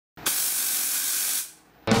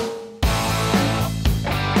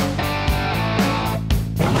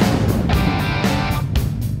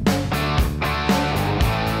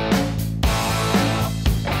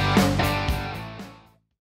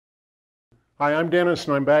Hi, I'm Dennis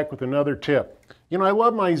and I'm back with another tip. You know, I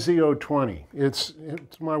love my Z020. It's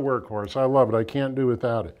my workhorse. I love it. I can't do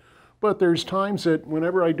without it. But there's times that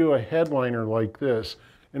whenever I do a headliner like this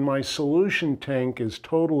and my solution tank is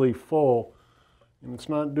totally full and it's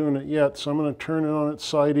not doing it yet, so I'm going to turn it on its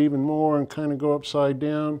side even more and kind of go upside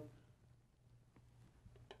down.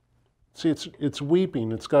 See, it's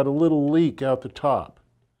weeping. It's got a little leak out the top.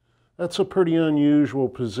 That's a pretty unusual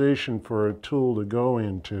position for a tool to go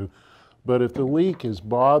into. But if the leak is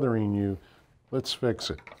bothering you, let's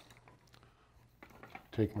fix it.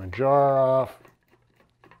 Take my jar off.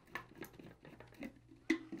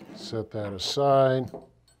 Set that aside.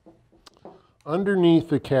 Underneath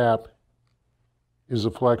the cap is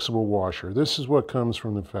a flexible washer. This is what comes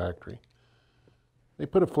from the factory. They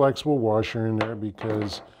put a flexible washer in there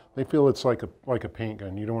because they feel it's like a paint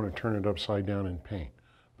gun. You don't want to turn it upside down and paint.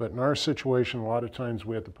 But in our situation, a lot of times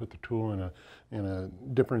we have to put the tool in a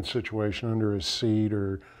different situation, under a seat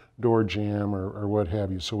or door jamb or what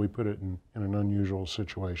have you. So we put it in an unusual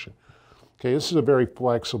situation. Okay, this is a very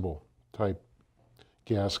flexible type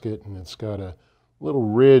gasket, and it's got a little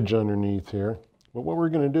ridge underneath here. But what we're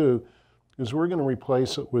going to do is we're going to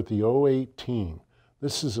replace it with the 018.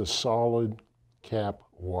 This is a solid cap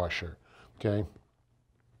washer. Okay,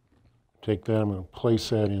 take that, I'm going to place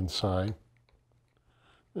that inside.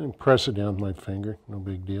 And press it down with my finger, no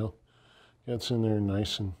big deal. Gets in there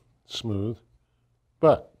nice and smooth.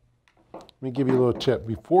 But let me give you a little tip.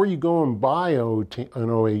 Before you go and buy an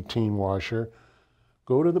 018 washer,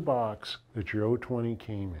 go to the box that your 020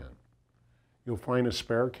 came in. You'll find a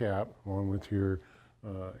spare cap along with your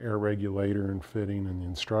air regulator and fitting and the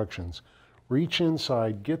instructions. Reach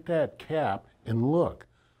inside, get that cap, and look.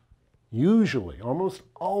 Usually, almost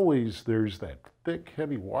always, there's that thick,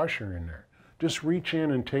 heavy washer in there. Just reach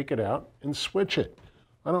in and take it out and switch it.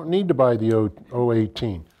 I don't need to buy the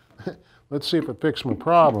 018. Let's see if it fixed my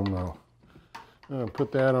problem though. I'll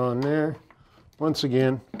put that on there. Once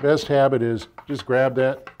again, best habit is just grab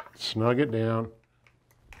that, snug it down.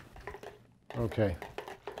 Okay,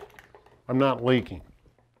 I'm not leaking.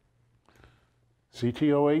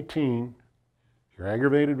 CT018, you're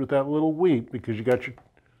aggravated with that little weep because you got your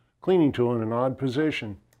cleaning tool in an odd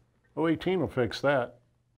position. 018 will fix that.